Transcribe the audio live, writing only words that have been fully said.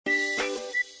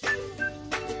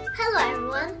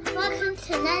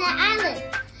Nat Island.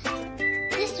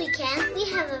 This weekend, we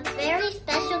have a very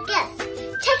special guest,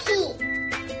 Chucky.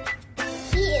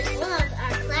 He is one of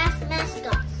our class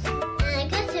mascots, and I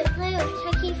get to play with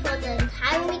Chucky for the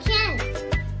entire weekend.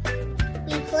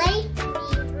 We play,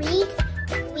 we read,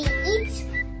 we eat,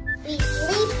 we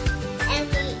sleep, and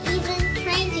we even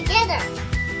train together.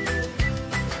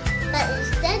 But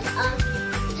instead of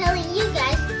telling you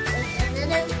guys with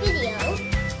another video,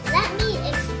 let me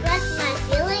express my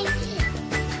feeling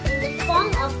in the form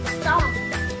of the song.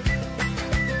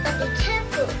 But be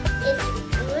careful, it's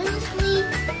ruinously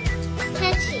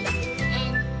catchy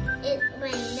and it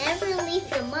may never leave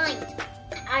your mind.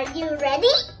 Are you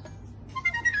ready?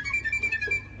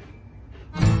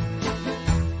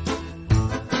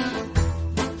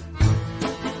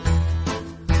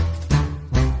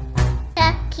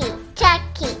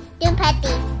 Chucky,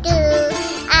 Doompetty Doo.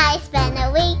 I spent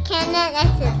a weekend at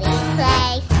Natalie's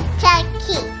place.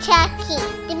 Chucky,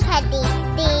 Doompetty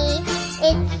Doo.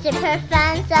 It's super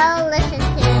fun, so listen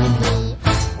to me.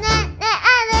 Nat Nat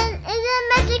Island is a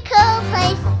magical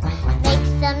place. Make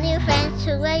some new friends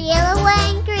who are yellow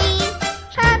and green,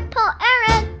 purple and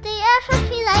red. They are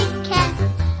fluffy like cats.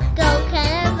 Go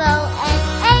carnival and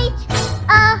ate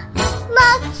a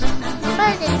lot.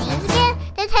 For the news again,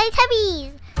 the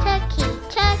teletubbies.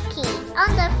 Chucky, on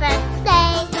the first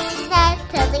day.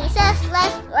 Natalie says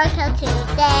let's work out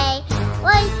today.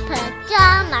 White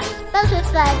pajamas, both with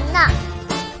fun knots.